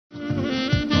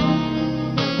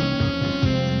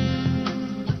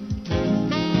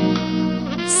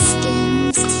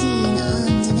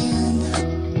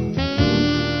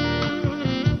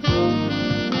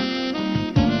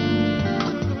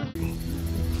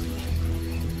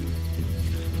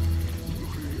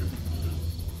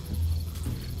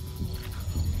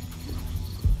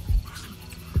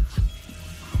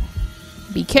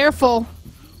Be careful.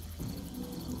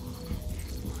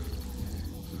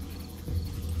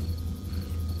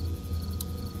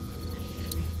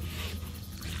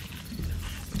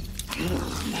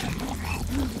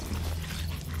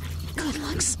 Good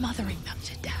luck smothering them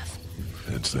to death.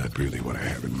 That's not really what I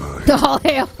have in mind. All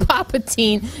hail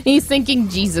Palpatine. He's thinking,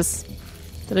 Jesus.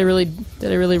 Did I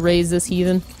really raise this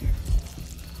heathen?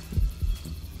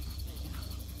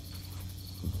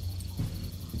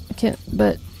 I can't,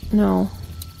 but no.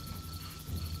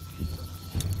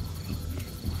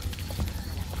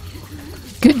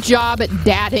 Good job at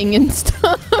dadding and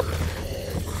stuff.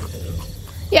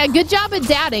 Yeah, good job at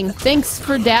dadding. Thanks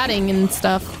for dadding and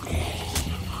stuff.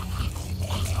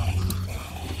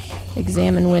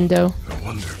 Examine window. I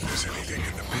wonder if there's anything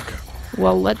in the pickup.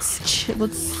 Well, let's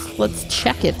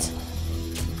check it.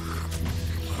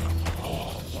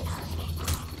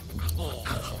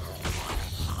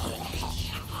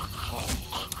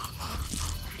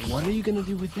 What are you gonna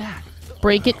do with that?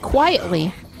 Break it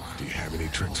quietly. Do you have any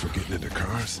tricks for getting into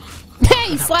cars?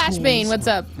 Hey, Slashbane, what's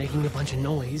up? Making a bunch of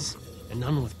noise, and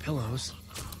none with pillows.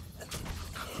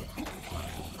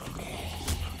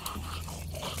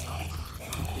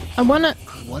 I wanna...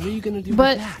 What are you gonna do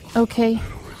But, with that? okay. I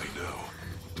don't really know.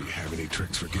 Do you have any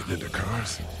tricks for getting into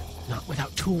cars? Not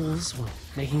without tools, or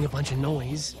making a bunch of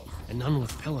noise, and none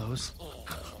with pillows.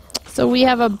 So we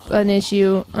have an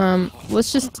issue.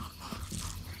 Let's just...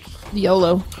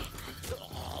 YOLO.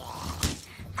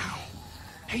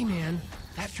 Hey man,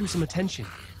 that drew some attention.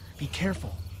 Be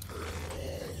careful.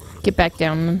 Get back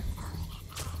down then.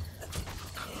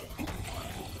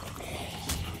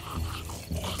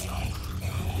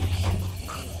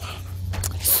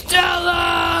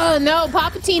 Stella! No,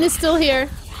 Palpatine is still here.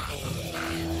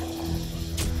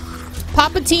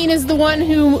 Palpatine is the one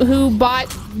who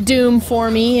bought Doom for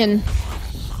me, and...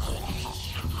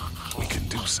 We can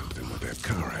do something with that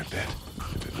car, I bet.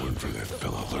 If it weren't for that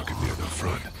fella lurking near the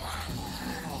front.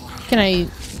 Can I...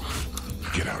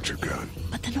 Get out your gun.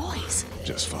 But the noise.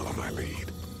 Just follow my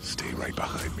lead. Stay right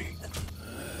behind me.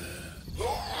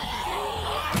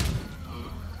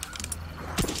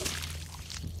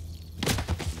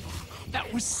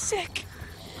 That was sick!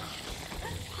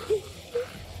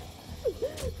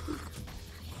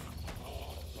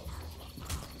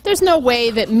 There's no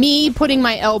way that me putting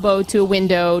my elbow to a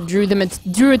window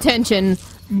drew attention,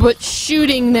 but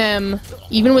shooting them,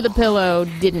 even with a pillow,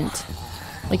 didn't.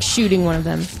 Like shooting one of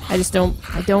them. I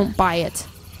don't buy it.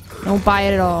 I don't buy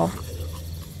it at all.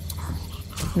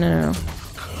 No.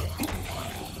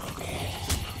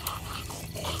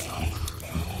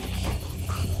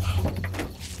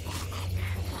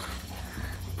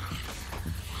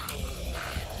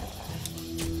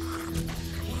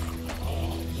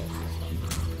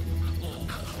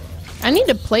 I need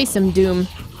to play some Doom.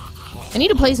 I need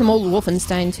to play some old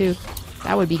Wolfenstein too.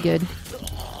 That would be good.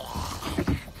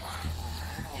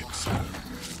 It's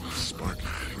spark.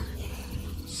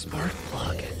 Spark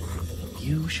plug.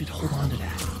 You should hold on to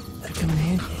that. Could come in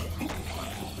handy.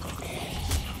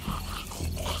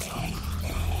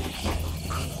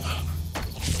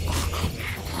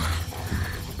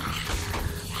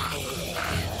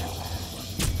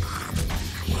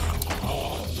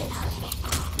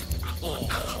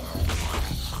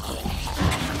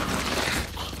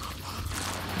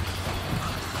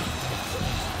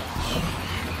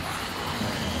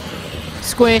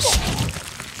 Squish.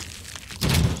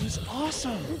 It was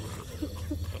awesome.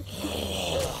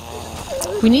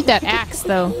 We need that axe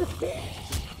though.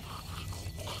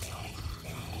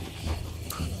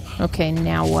 Okay,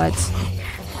 now what?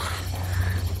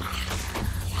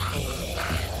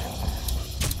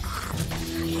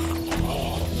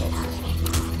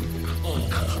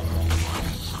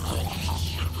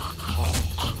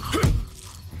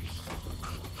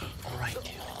 All right,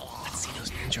 dude. Let's see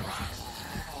those ninja rocks.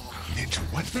 Ninja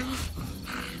what now?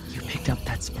 You picked up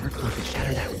that spark plug that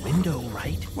shattered that window,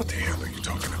 right? What the hell are you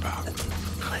talking about?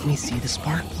 Let me see the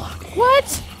spark plug.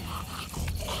 What?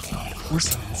 The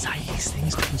porcelain inside these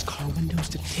things turns car windows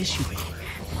to tissue paper.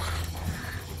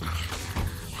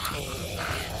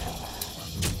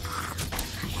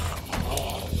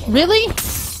 Really?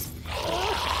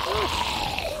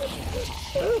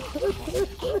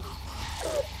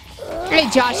 Hey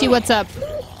Joshy, what's up?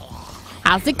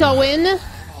 How's it going?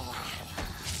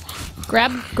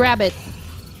 Grab it,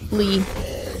 Lee.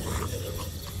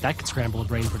 That could scramble a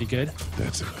brain pretty good.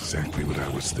 That's exactly what I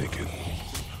was thinking.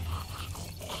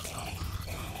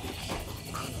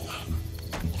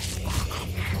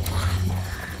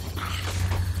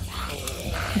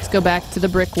 Let's go back to the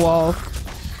brick wall.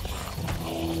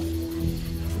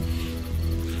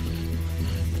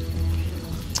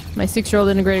 My 6-year-old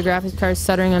integrated graphics card is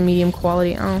stuttering on medium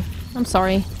quality. Oh, I'm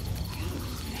sorry.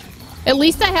 At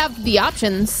least I have the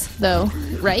options, though,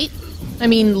 right? I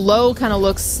mean, low kind of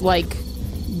looks like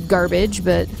garbage,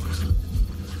 but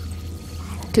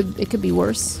it could be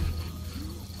worse.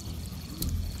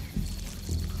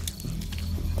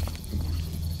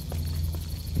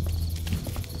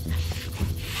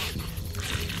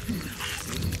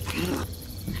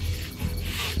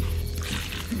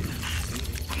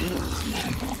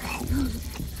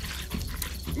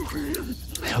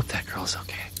 I hope that girl's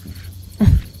okay.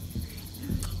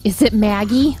 Is it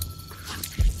Maggie?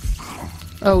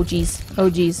 Oh, jeez. Oh,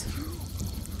 jeez.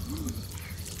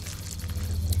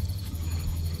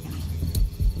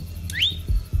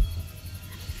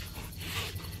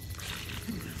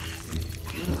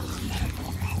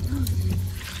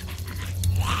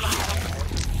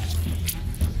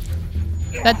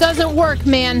 That doesn't work,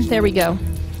 man. There we go.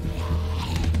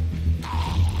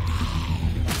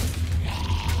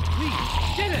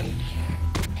 Get him!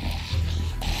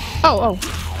 Oh.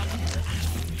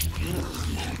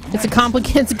 It's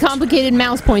a complicated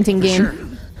mouse pointing game. Sure.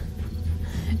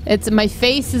 It's my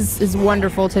face is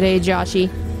wonderful today, Joshy.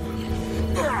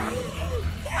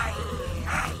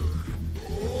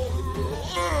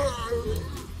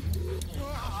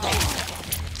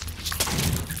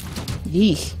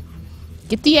 Yeesh.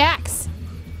 Get the axe.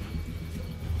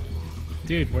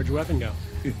 Dude, where'd your weapon go?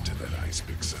 Into that ice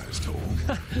big-sized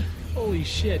hole. Holy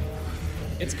shit.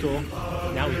 It's cool.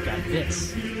 Now we've got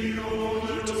this.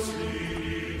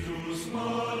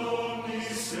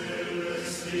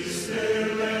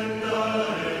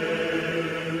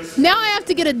 Now I have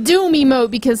to get a Doom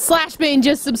emote because Slashbane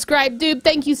just subscribed. Dude,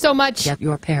 thank you so much. Get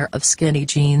your pair of skinny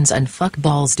jeans and fuck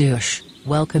balls, douche.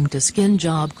 Welcome to Skin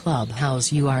Job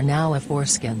Clubhouse. You are now a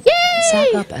foreskin. Yay!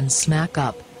 Sack up and smack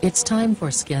up. It's time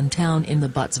for Skin Town in the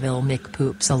Buttsville Mick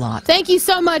Poops a lot. Thank you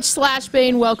so much,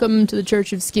 Slashbane. Welcome to the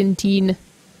Church of Skin Teen.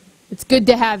 It's good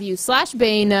to have you.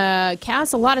 Slashbane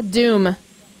casts a lot of Doom.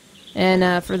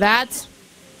 And for that,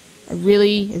 I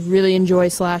really enjoy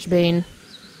Slashbane.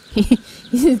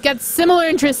 He's got similar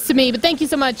interests to me, but thank you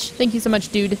so much. Thank you so much,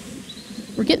 dude.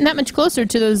 We're getting that much closer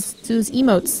to those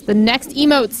emotes. The next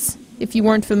emotes, if you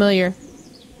weren't familiar,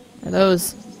 are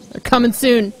those. They're coming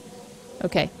soon.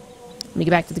 Okay. Let me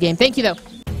get back to the game. Thank you, though.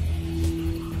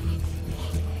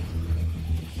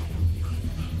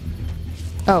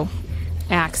 Oh.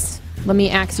 Axe. Let me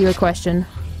ask you a question.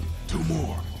 2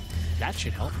 more. That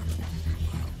should help.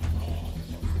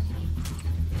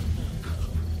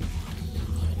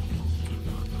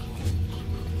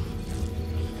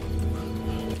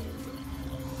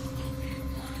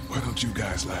 Why don't you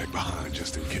guys lag behind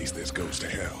just in case this goes to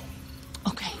hell?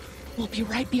 Okay, we'll be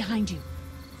right behind you.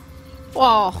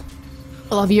 Oh.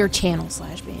 I love your channel,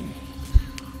 Slashbane.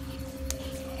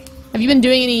 Have you been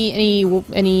doing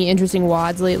any interesting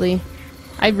WODs lately?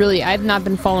 I've not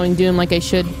been following Doom like I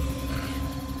should.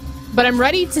 But I'm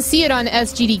ready to see it on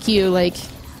SGDQ, like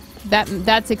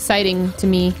that's exciting to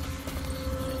me.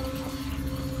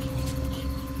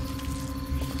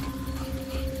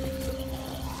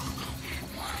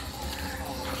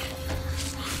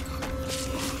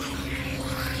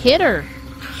 Hit her.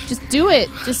 Just do it.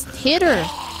 Just hit her.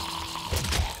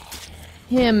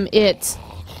 Him, it.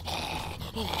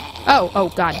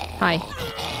 Oh god. Hi.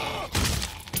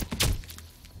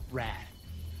 Rad.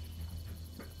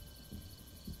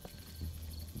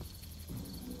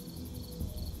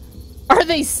 Are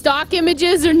they stock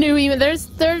images or new emotes?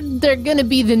 They're gonna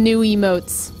be the new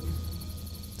emotes.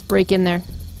 Let's break in there.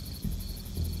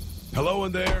 Hello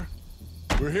in there.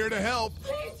 We're here to help.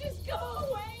 Please just go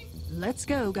away. Let's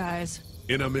go, guys.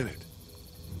 In a minute.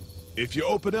 If you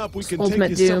open up, we can take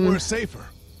Ultimate you Doom. somewhere safer.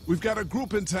 We've got a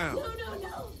group in town.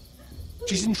 No.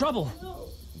 She's in trouble.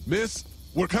 Miss,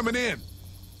 we're coming in.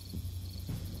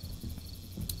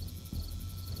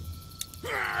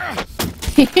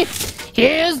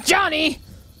 Here's Johnny.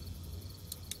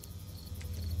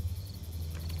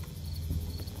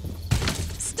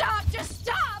 Stop! Just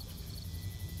stop!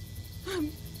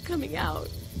 I'm coming out.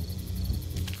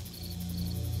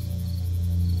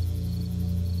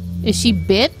 Is she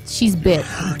bit? She's bit.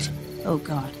 Hurt. Oh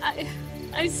god.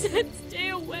 I said stay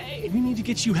away. We need to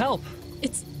get you help.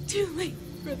 It's too late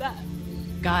for that.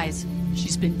 Guys,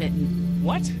 she's been bitten.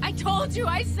 What? I told you,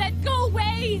 I said go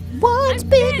away! What's I'm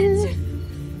bitten?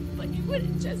 bit. But you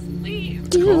wouldn't just leave.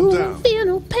 Calm down. Feel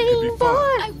no You'll pain, be boy.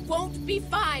 fine. I won't be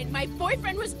fine. My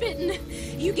boyfriend was bitten.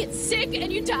 You get sick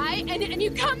and you die and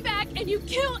you come back and you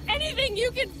kill anything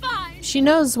you can find. She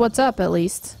knows what's up, at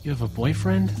least. You have a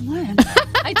boyfriend? Glenn.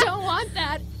 I don't want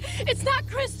that. It's not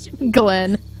Christian.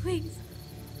 Glenn. Please,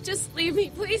 just leave me.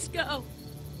 Please go.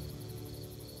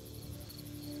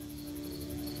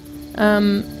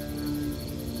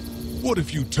 What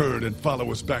if you turn and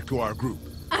follow us back to our group?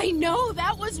 I know,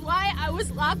 that was why I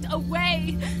was locked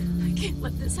away. I can't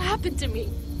let this happen to me.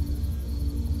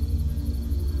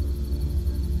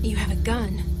 You have a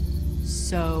gun.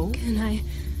 So? Can I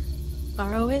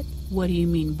borrow it? What do you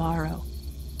mean, borrow?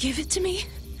 Give it to me.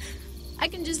 I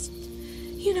can just,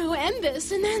 you know, end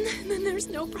this, and then there's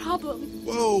no problem.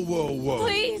 Whoa, whoa, whoa.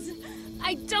 Please,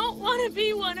 I don't want to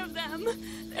be one of them.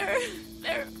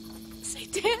 They're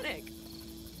satanic.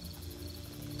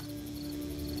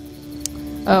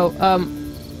 Oh,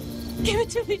 Give it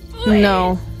to me, please.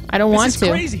 no. I don't want This is to.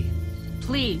 crazy.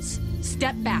 Please,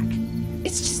 step back.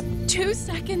 It's just 2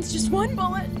 seconds, just one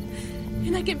bullet,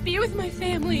 and I can be with my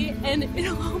family, and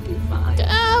it'll all be fine.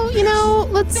 Oh, you know,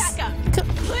 let's... Back up,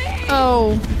 please.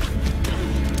 Oh.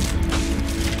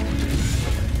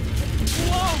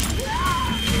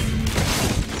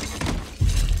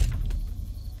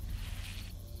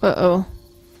 Uh-oh.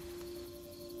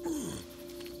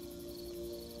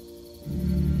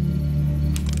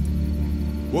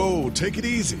 Whoa, take it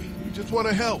easy. We just want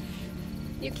to help.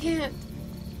 You can't.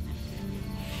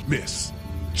 Miss,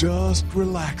 just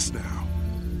relax now.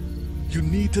 You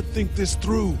need to think this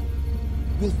through.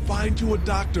 We'll find you a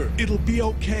doctor. It'll be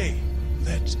okay.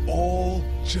 Let's all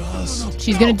just...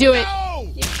 She's gonna do it.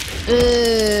 No!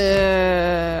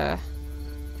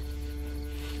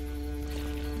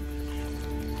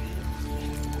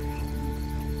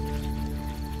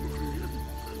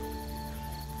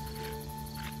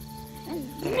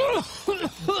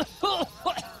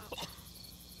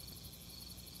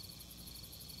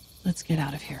 Let's get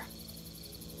out of here.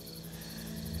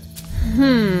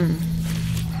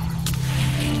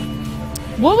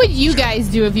 What would you guys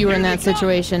do if you were in that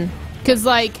situation? Because,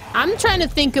 like, I'm trying to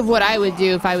think of what I would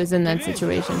do if I was in that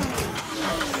situation.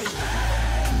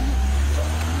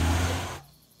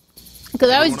 Because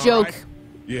I always joke. Right?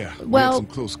 Yeah, we Well- had some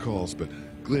close calls, but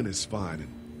Glenn is fine. And,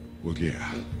 well,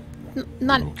 yeah.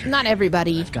 Not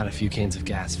everybody. I've got a few cans of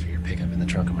gas for your pickup in the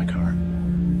trunk of my car.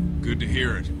 Good to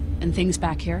hear it. And things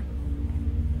back here?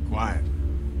 Quiet.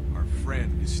 Our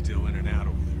friend is still in and out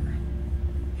over there.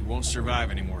 He won't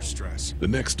survive any more stress. The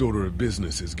next order of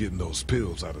business is getting those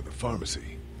pills out of the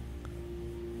pharmacy.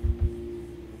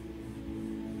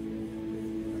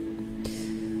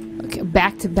 Okay,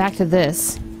 back to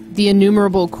this. The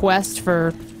innumerable quest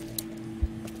for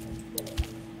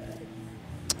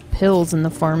pills in the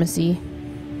pharmacy.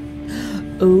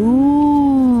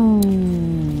 Ooh.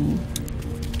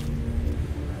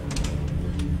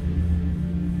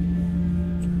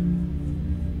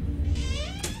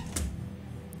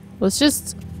 Let's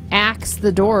just axe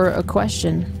the door a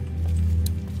question.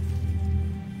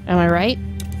 Am I right?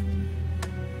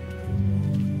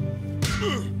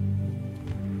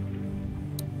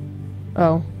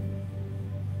 Oh.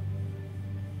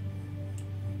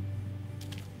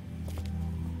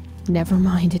 Never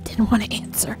mind, it didn't want to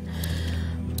answer.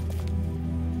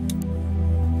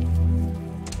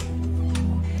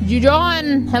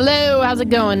 Jujon, hello, how's it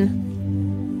going?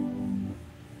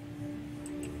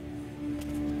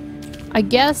 I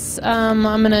guess I'm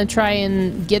gonna try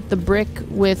and get the brick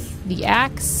with the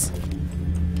axe.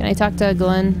 Can I talk to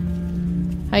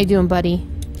Glenn? How you doing, buddy?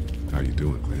 How you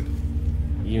doing,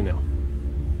 Glenn? You know.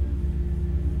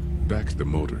 Back at the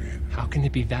motor inn. How can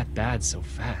it be that bad so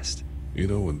fast? You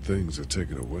know, when things are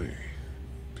taken away,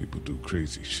 people do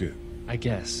crazy shit. I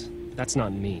guess. That's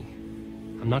not me.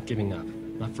 I'm not giving up.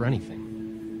 Not for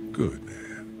anything. Good,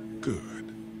 man.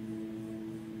 Good.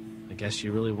 I guess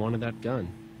you really wanted that gun.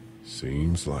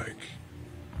 Seems like.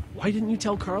 Why didn't you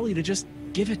tell Carly to just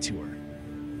give it to her?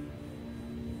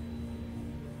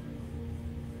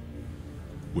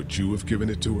 Would you have given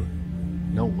it to her?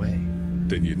 No way.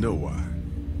 Then you know why.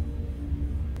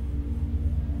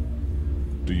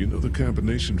 Do you know the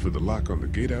combination for the lock on the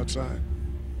gate outside?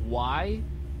 Why?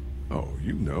 Oh,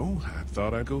 you know. I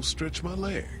thought I'd go stretch my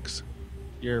legs.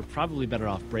 You're probably better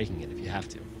off breaking it if you have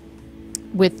to.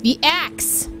 With the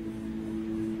axe.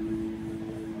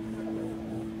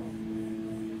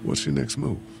 What's your next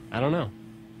move? I don't know.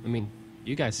 I mean,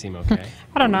 you guys seem okay.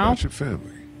 I don't What know. about your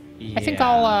family? Yeah, think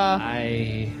I'll,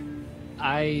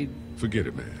 I Forget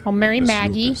it, man. I'll marry That's your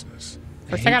Maggie. business.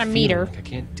 First, I hate gotta meet her. feeling like I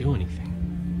can't do anything.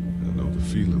 I know the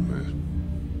feeling, man.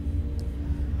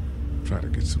 Try to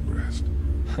get some rest.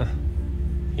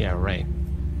 Yeah, right.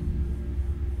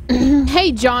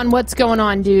 Hey, John, what's going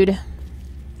on, dude?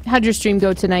 How'd your stream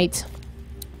go tonight?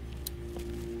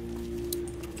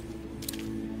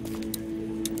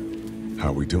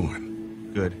 How we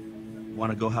doing? Good.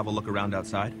 Want to go have a look around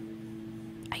outside?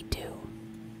 I do.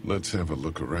 Let's have a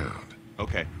look around.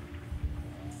 Okay.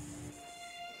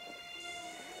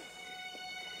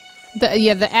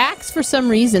 The axe for some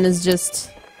reason is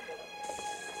just...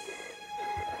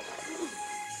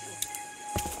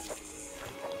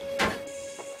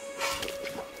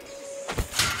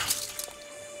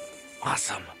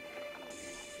 Awesome.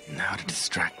 Now to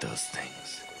distract those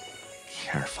things.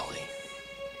 Carefully.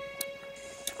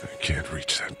 I can't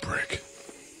reach that brick.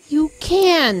 You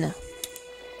can!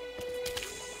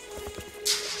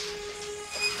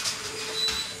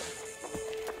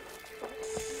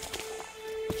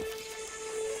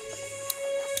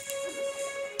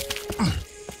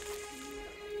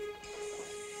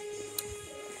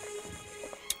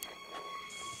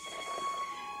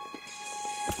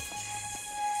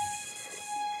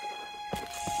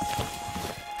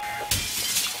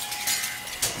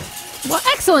 Well,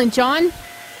 excellent, John.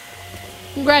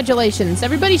 Congratulations.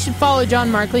 Everybody should follow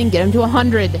John Markley and get him to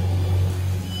 100.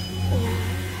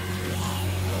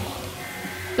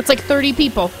 That's like 30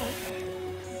 people.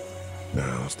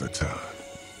 Now's the time.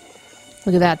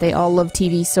 Look at that. They all love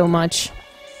TV so much.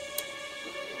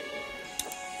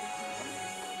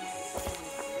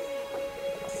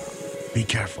 Be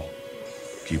careful.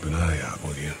 Keep an eye out,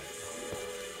 will you?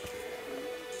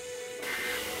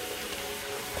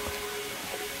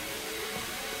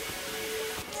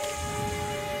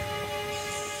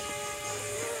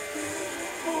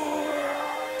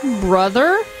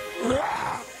 Brother?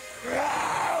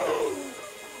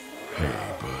 Hey,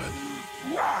 bud.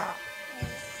 I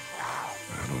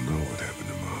don't know what happened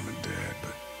to Mom and Dad,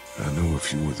 but I know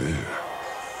if you were there,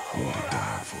 you would have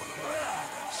died for them.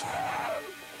 So,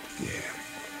 yeah.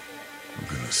 I'm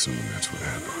gonna assume that's what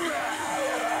happened.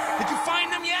 Did you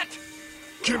find them yet?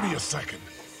 Give me a second.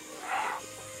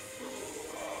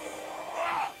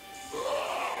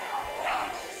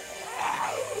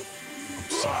 I'm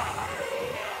sorry, man.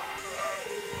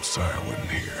 I'm sorry I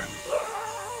wasn't here.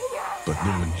 But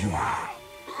knowing you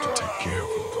were to take care of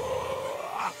them,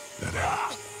 that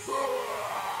helped.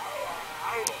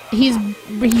 He's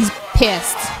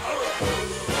pissed.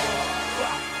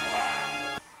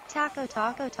 Taco,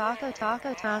 taco, taco,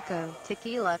 taco, taco.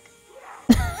 Tequila.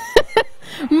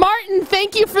 Martin,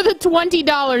 thank you for the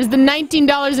 $20, the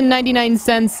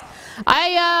 $19.99.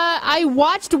 I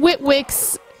watched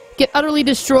Witwix get utterly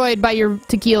destroyed by your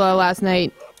tequila last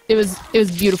night. It was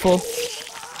beautiful.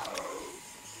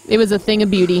 It was a thing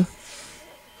of beauty.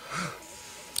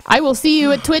 I will see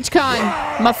you at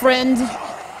TwitchCon, my friend.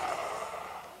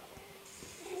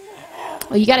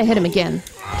 Oh, you gotta hit him again.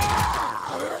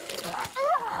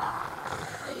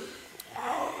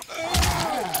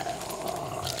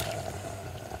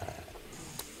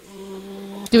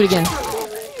 Do it again.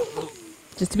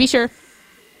 Just to be sure.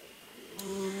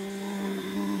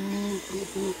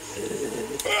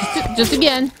 Just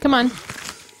again. Come on.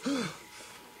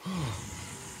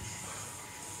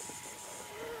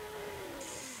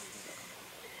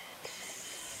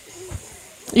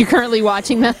 You're currently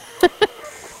watching that?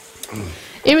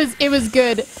 It was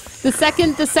good. The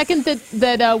second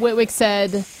that Witwick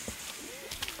said,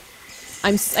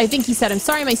 I think he said, "I'm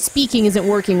sorry, my speaking isn't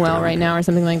working well right now," or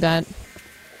something like that.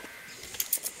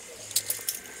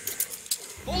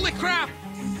 Holy crap!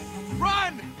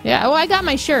 Run! Yeah. Oh, I got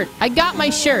my shirt. I got my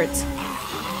shirt.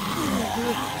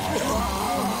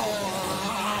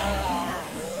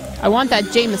 I want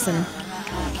that Jameson.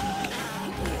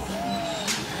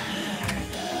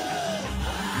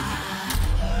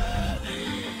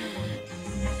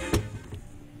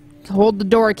 Hold the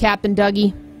door, Captain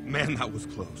Dougie. Man, that was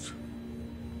close.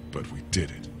 But we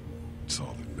did it. It's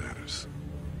all that matters.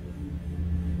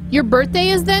 Your birthday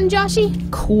is then, Joshy?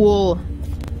 Cool.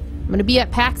 I'm gonna be at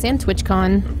PAX and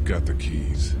TwitchCon. I've got the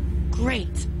keys.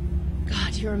 Great.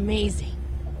 God, you're amazing.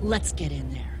 Let's get in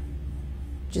there.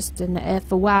 Just an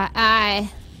FYI.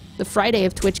 The Friday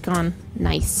of TwitchCon.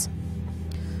 Nice.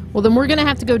 Well, then we're gonna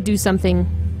have to go do something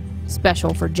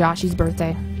special for Joshy's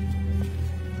birthday.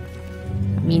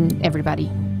 I mean, everybody.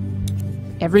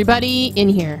 Everybody in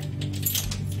here.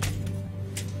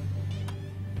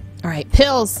 Alright,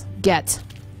 pills. Get.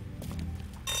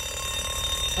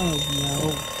 Oh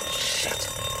no. Shit.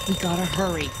 We gotta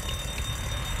hurry.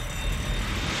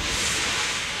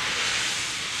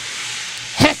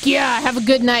 Heck yeah! Have a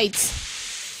good night.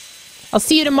 I'll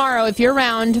see you tomorrow if you're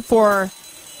around for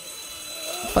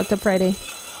Fucked Up Friday.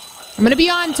 I'm gonna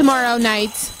be on tomorrow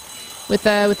night with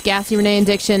Gassy, Renee, and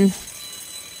Diction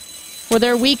for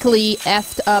their weekly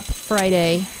Effed Up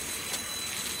Friday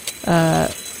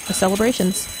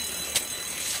celebrations.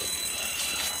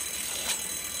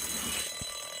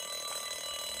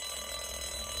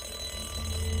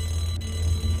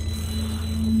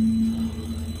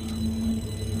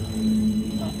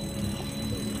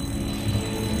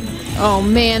 Oh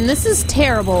man, this is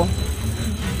terrible.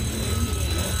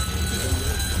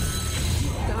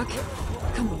 Doc,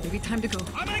 come on, baby, time to go.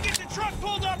 I'm gonna get the truck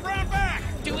pulled up round back!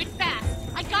 Do it fast.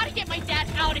 I gotta get my dad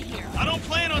out of here. I don't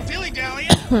plan on dilly-dallying.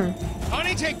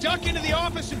 Honey, take Duck into the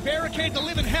office and barricade the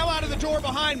living hell out of the door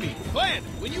behind me. Glenn,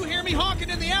 when you hear me honking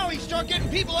in the alley, start getting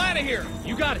people out of here.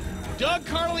 You got it. Doug,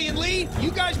 Carly, and Lee, you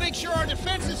guys make sure our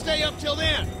defenses stay up till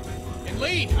then. And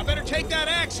Lee, I better take that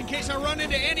axe in case I run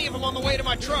into any of them on the way to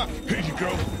my truck. Here you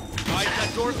go. Right,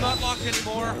 that door's not locked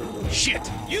anymore. Shit!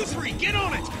 You three, get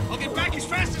on it! I'll get back as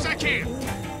fast as I can.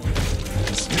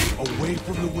 Stay away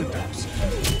from the windows.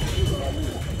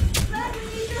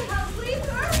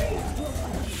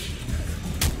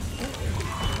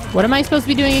 What am I supposed to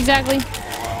be doing exactly?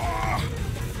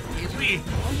 Hey, Lee,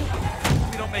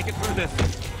 if we don't make it through this,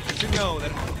 you should know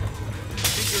that I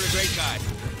think you're a great guy.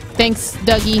 Thanks,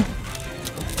 Dougie.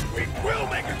 We will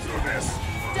make it through this.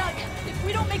 Doug, if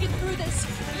we don't make it through this,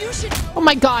 you should... Oh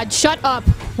my god, shut up.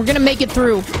 We're gonna make it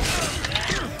through.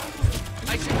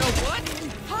 I should know what?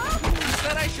 Huh? You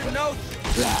said I should know.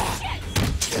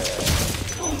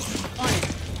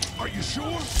 Are you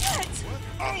sure? Shit!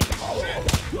 Oh, shit.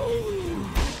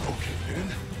 Okay, then.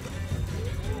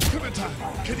 Clementine,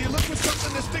 can you look for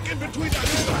something to stick in between the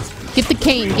hands? Get the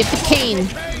cane, get the cane.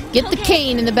 Get the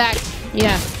cane in the back.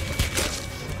 Yeah.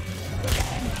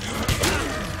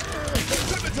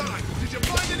 Clementine, did you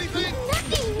find anything?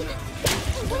 Nothing!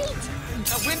 Wait!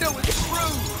 The window is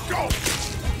screwed. Go!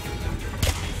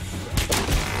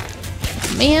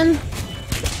 Man.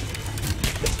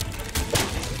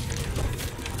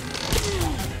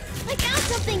 I found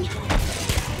something!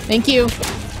 Thank you.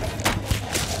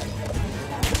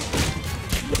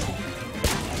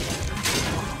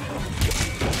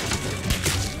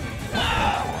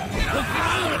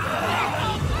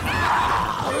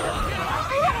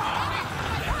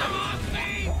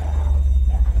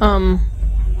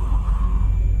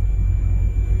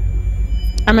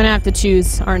 I'm gonna have to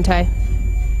choose, aren't I?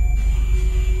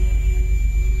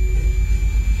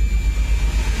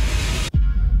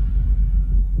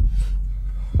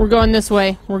 We're going this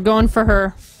way. We're going for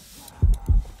her.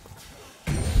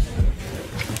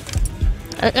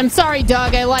 I'm sorry,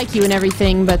 Doug. I like you and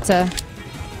everything, but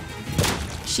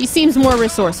she seems more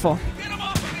resourceful.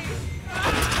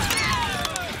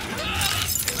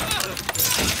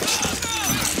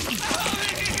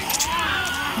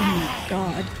 Oh my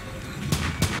god.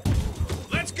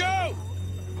 Let's go!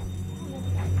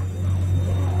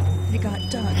 They got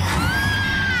Doug.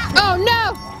 Oh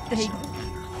no! They...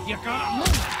 You got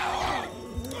What?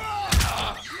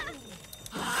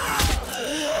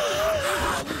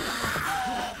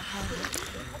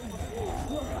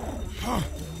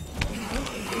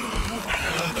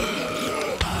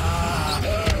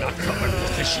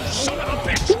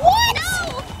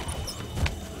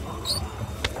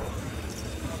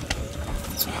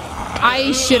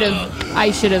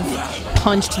 I should have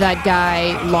punched that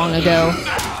guy long ago.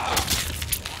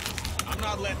 I'm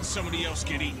not letting somebody else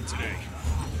get eaten today.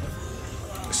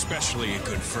 Especially a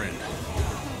good friend.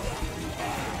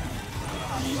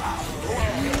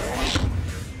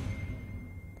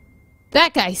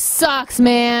 That guy sucks,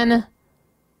 man.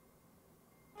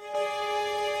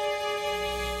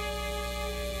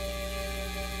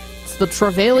 It's the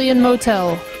Trevelyan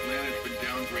Motel. Atlanta's been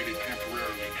downgraded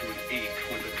temporarily to an 8,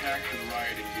 with attacks and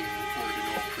rioting being reported in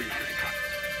all precincts.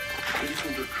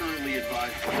 Citizens are currently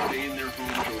advised to stay in their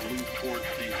homes or move towards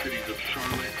the cities of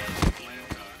Charlotte,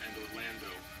 Atlanta, and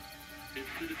Orlando. If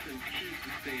citizens choose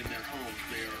to stay in their homes,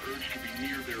 they are urged to be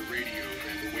near their radios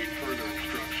and await further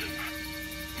instructions.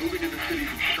 Moving to the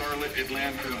cities of Charlotte,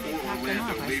 Atlanta, or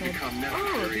Orlando may become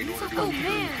necessary in order to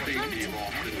ensure the safety of all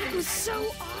citizens. It was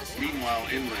so awesome! Meanwhile,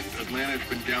 inland, Atlanta has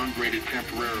been downgraded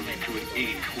temporarily to an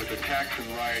 8, with attacks and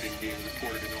rioting being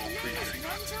reported in all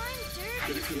precincts.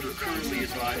 Citizens are currently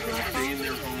advised to stay in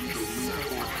their homes or move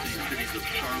towards the cities of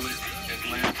Charlotte,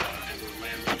 Atlanta, and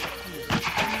Orlando.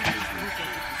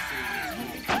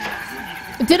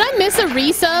 Did I miss a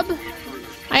resub?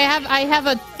 I have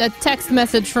a text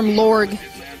message from Lorg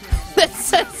that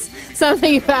says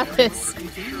something about this.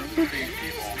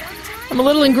 I'm a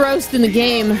little engrossed in the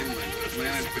game.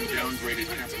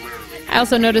 I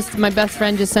also noticed my best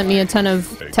friend just sent me a ton of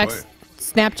text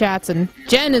Snapchats, and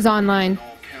Jen is online.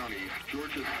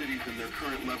 Georgia's cities and their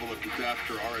current level of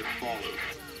disaster are as follows.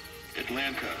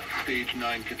 Atlanta, stage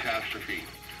 9 catastrophe.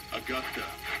 Augusta,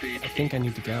 stage I think I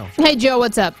need to go. Hey Joe,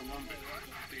 what's up?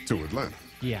 To Atlanta.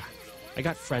 Yeah, I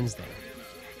got friends there.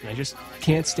 And I just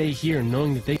can't stay here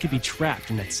knowing that they could be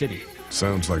trapped in that city.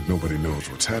 Sounds like nobody knows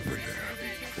what's happening there.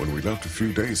 When we left a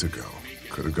few days ago,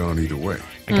 could have gone either way.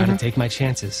 I gotta take my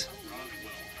chances.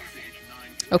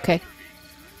 Okay.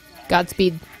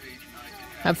 Godspeed.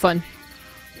 Have fun.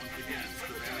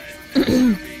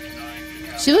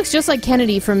 She looks just like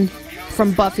Kennedy from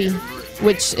Buffy,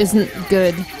 which isn't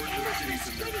good.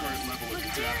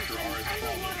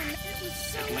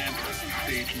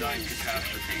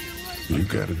 You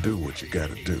gotta do what you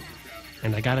gotta do.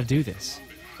 And I gotta do this.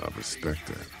 I respect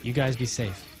that. You guys be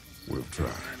safe. We'll try.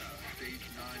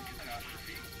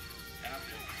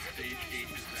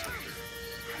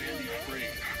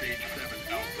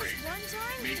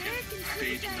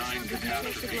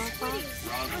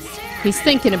 He's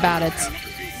thinking about it.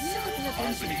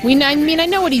 I mean, I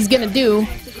know what he's gonna do.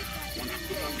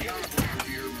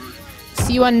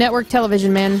 See you on network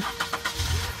television, man.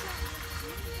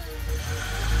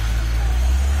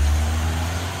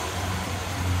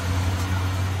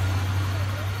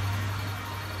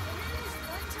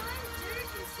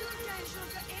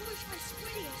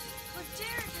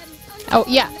 Oh,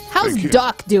 yeah. How's Thank you.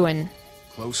 Doc doing?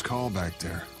 Close call back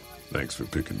there. Thanks for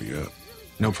picking me up.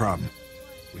 No problem.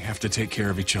 We have to take care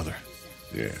of each other.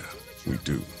 Yeah, we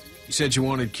do. You said you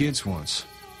wanted kids once.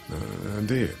 I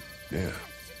did, yeah.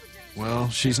 Well,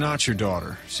 she's not your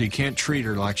daughter, so you can't treat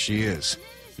her like she is.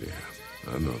 Yeah,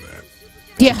 I know that.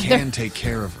 Yeah, you can take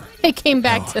care of her. They came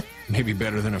back to... Maybe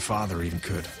better than a father even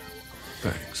could.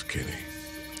 Thanks, Kenny.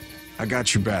 I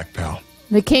got your back, pal.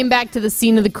 They came back to the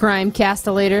scene of the crime,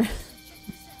 Castellator.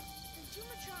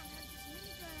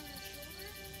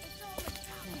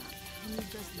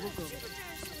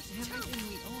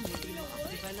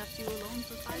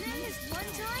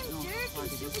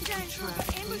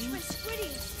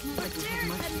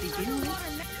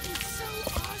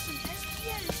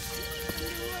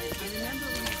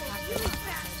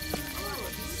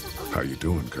 How you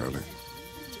doing, Carly?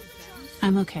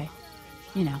 I'm okay.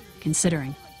 You know,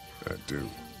 considering. I do,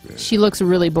 yeah. She looks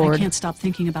really bored. I can't stop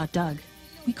thinking about Doug.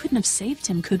 We couldn't have saved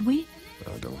him, could we?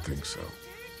 I don't think so.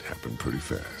 It happened pretty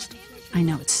fast. I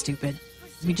know it's stupid.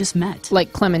 We just met.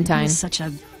 Like Clementine. He was such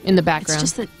a... in the background.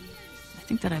 It's just that I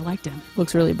think that I liked him.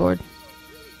 Looks really bored.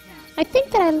 I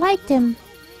think that I liked him.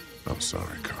 I'm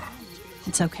sorry, Carl.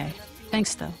 It's okay.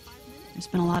 Thanks, though. There's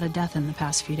been a lot of death in the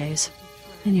past few days.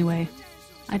 Anyway,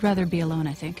 I'd rather be alone,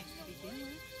 I think.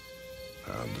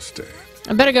 I understand.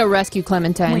 I better go rescue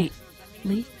Clementine. Wait,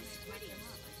 Lee?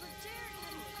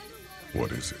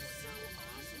 What is it?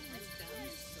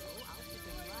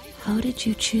 How did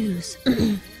you choose?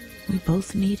 We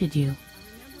both needed you.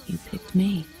 You picked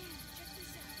me.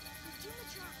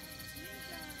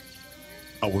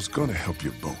 I was gonna help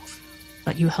you both.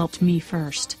 But you helped me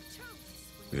first.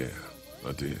 Yeah,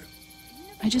 I did.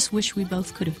 I just wish we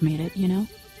both could have made it, you know?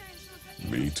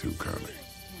 Me too, Carly.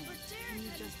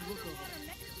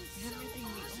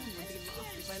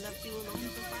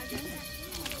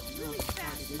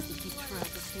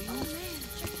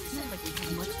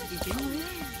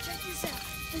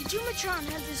 Jumatron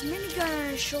had this minigun on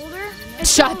his shoulder and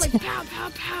Shot sounded like pow, pow,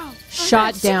 pow.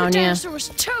 Shot down, yeah. Dinosaur was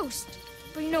toast.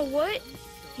 But you know what?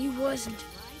 He wasn't.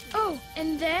 Oh,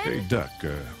 and then... Hey, Duck,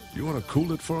 you wanna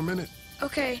cool it for a minute?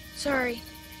 Okay, sorry.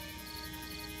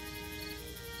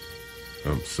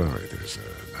 I'm sorry, there's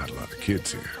not a lot of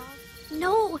kids here.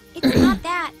 No, it's not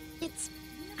that. It's...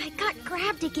 I got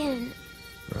grabbed again.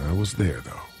 I was there,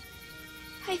 though.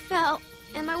 I fell,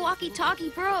 and my walkie-talkie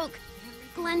broke.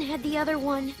 Glenn had the other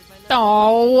one.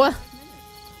 Oh.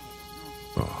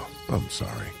 Oh, I'm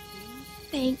sorry.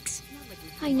 Thanks.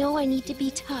 I know I need to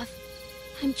be tough.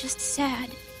 I'm just sad.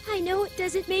 I know it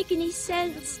doesn't make any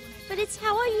sense, but it's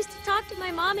how I used to talk to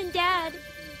my mom and dad.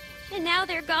 And now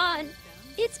they're gone.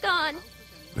 It's gone.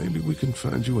 Maybe we can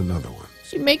find you another one.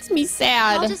 She makes me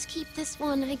sad. I'll just keep this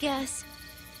one, I guess.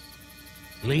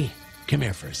 Lee, come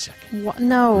here for a second. What?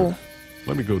 No.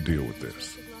 Let me go deal with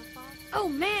this. Oh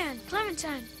man,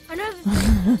 Clementine, another...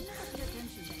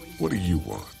 What do you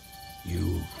want?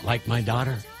 You like my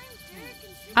daughter?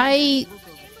 I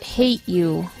hate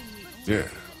you. Yeah,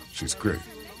 she's great.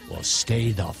 Well,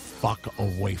 stay the fuck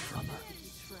away from her.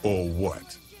 Or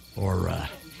what? Or,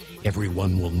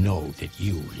 everyone will know that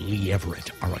you, Lee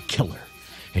Everett, are a killer.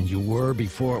 And you were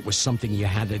before it was something you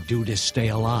had to do to stay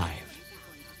alive.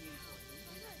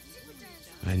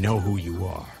 I know who you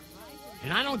are.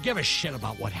 And I don't give a shit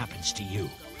about what happens to you.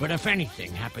 But if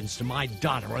anything happens to my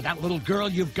daughter or that little girl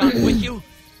you've got with you,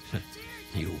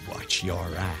 you watch your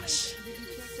ass.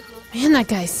 Man, that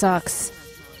guy sucks.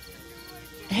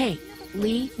 Hey,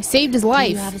 Lee. I saved his life.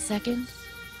 Do you have a second?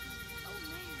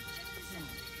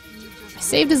 I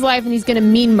saved his life and he's gonna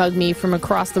mean mug me from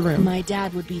across the room. My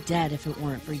dad would be dead if it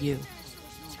weren't for you.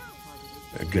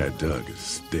 That guy Doug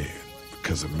is dead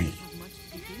because of me.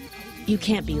 You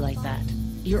can't be like that.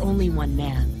 You're only one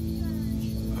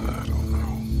man. I don't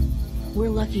know. We're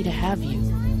lucky to have you.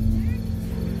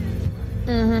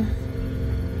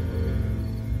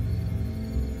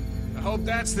 I hope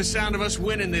that's the sound of us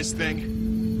winning this thing.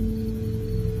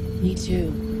 Me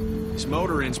too. This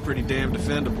motor inn's pretty damn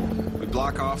defendable. We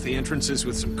block off the entrances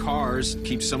with some cars,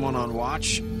 keep someone on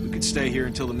watch. We could stay here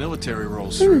until the military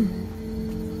rolls through.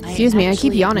 Excuse me, I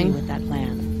keep yawning. With that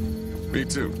plan. Me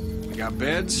too. We got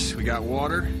beds, we got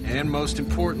water, and most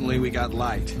importantly, we got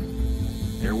light.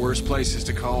 There are worse places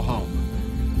to call home.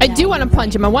 I do want to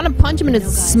punch him. I want to punch him in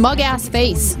his smug-ass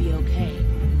face.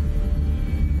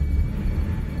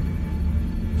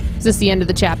 Is this the end of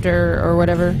the chapter or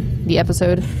whatever? The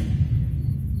episode?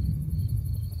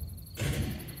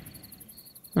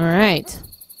 Alright.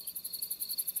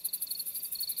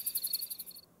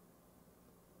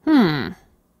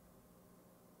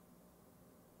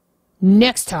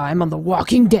 Next time on The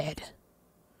Walking Dead.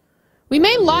 We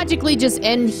may logically just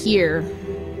end here.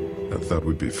 I thought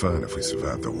we'd be fine if we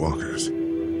survived the walkers.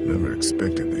 Never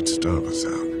expected they'd starve us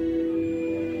out.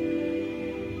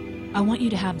 I want you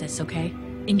to have this, okay?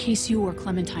 In case you or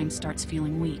Clementine starts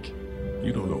feeling weak.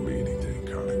 You don't owe me anything,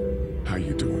 Carly. How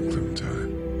you doing,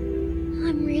 Clementine?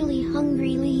 I'm really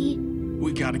hungry, Lee.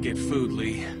 We gotta get food,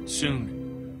 Lee.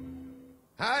 Soon.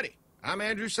 Howdy, I'm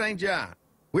Andrew St. John.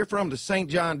 We're from the St.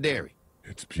 John Dairy.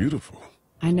 It's beautiful.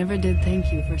 I never did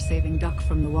thank you for saving Duck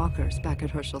from the walkers back at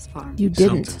Herschel's farm. You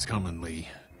didn't. Something's coming, Lee.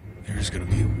 There's gonna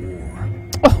be a war.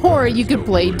 Or you could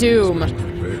play Doom.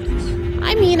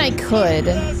 I mean, I could.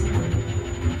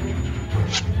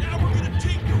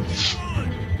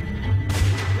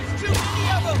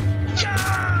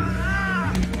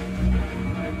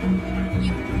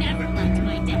 You never liked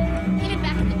my dad. Even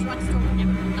back in the drugstore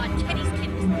whenever you thought Kenny's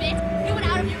kid was bit, you went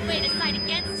out of your way to side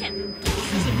against him.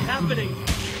 This isn't happening.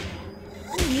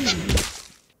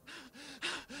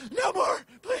 No more,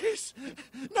 please!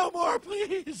 No more,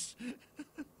 please!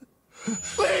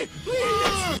 Please,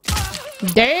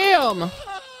 please! Damn!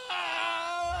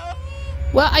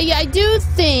 Well, I do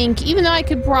think, even though I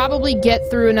could probably get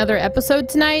through another episode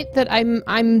tonight, that I'm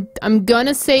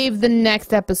gonna save the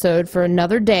next episode for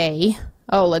another day.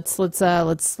 Oh, let's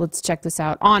check this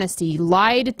out. Honesty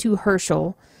lied to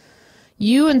Herschel.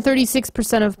 You and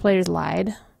 36% of players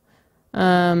lied.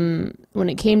 When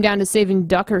it came down to saving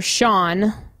Duck or Sean,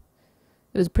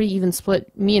 it was a pretty even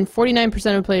split. Me and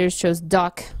 49% of players chose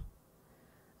Duck.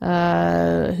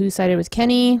 Who sided with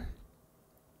Kenny?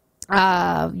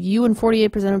 You and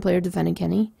 48% of players defended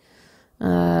Kenny.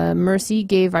 Mercy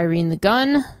gave Irene the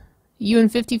gun. You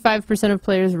and 55% of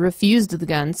players refused the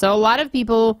gun. So a lot of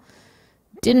people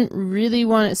didn't really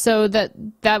want it. So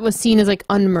that was seen as like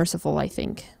unmerciful, I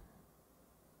think.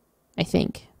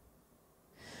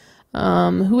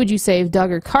 Who would you save,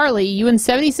 Doug or Carly? You and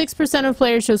 76% of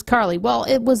players chose Carly. Well,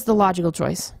 it was the logical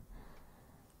choice.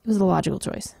 It was the logical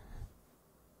choice.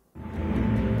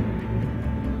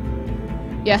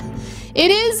 Yeah.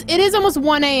 It is almost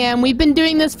 1 a.m. We've been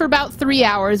doing this for about 3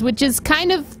 hours, which is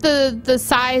kind of the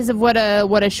size of what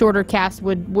a shorter cast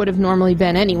would have normally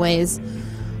been anyways.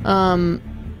 And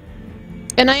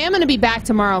I am going to be back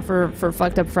tomorrow for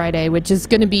Fucked Up Friday, which is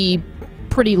going to be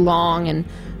pretty long, and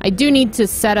I do need to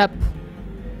set up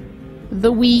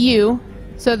the Wii U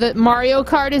so that Mario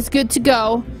Kart is good to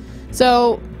go.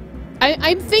 So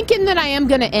I'm thinking that I am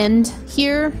going to end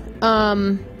here.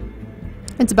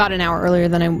 It's about an hour earlier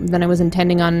than I was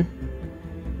intending on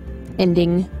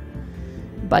ending,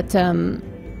 but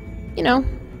you know,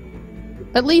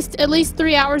 at least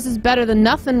 3 hours is better than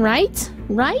nothing, right?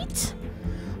 Right?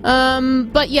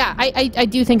 But yeah, I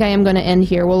do think I am going to end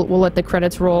here. We'll let the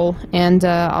credits roll, and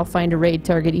I'll find a raid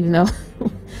target, even though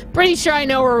pretty sure I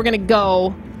know where we're going to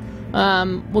go.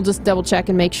 We'll just double check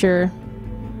and make sure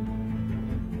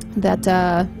that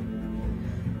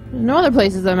no other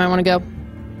places that I might want to go.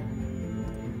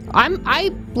 I'm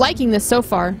liking this so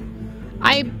far.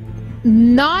 I'm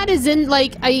not as in,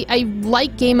 like, I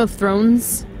like Game of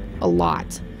Thrones a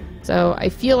lot. So I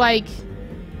feel like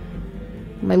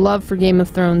my love for Game of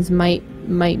Thrones might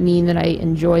mean that I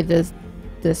enjoy this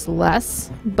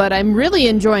less. But I'm really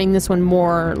enjoying this one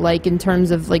more, like, in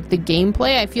terms of, like, the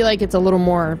gameplay. I feel like it's a little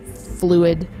more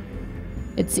fluid.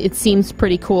 It seems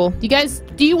pretty cool. You guys,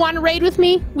 do you want to raid with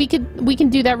me? We can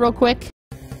do that real quick.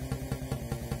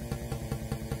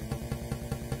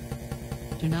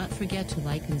 Do not forget to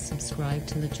like and subscribe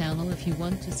to the channel if you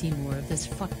want to see more of this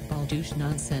fuckball douche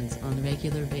nonsense on a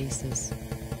regular basis.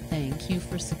 Thank you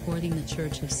for supporting the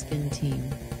Church of Skin team.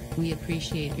 We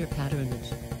appreciate your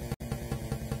patronage.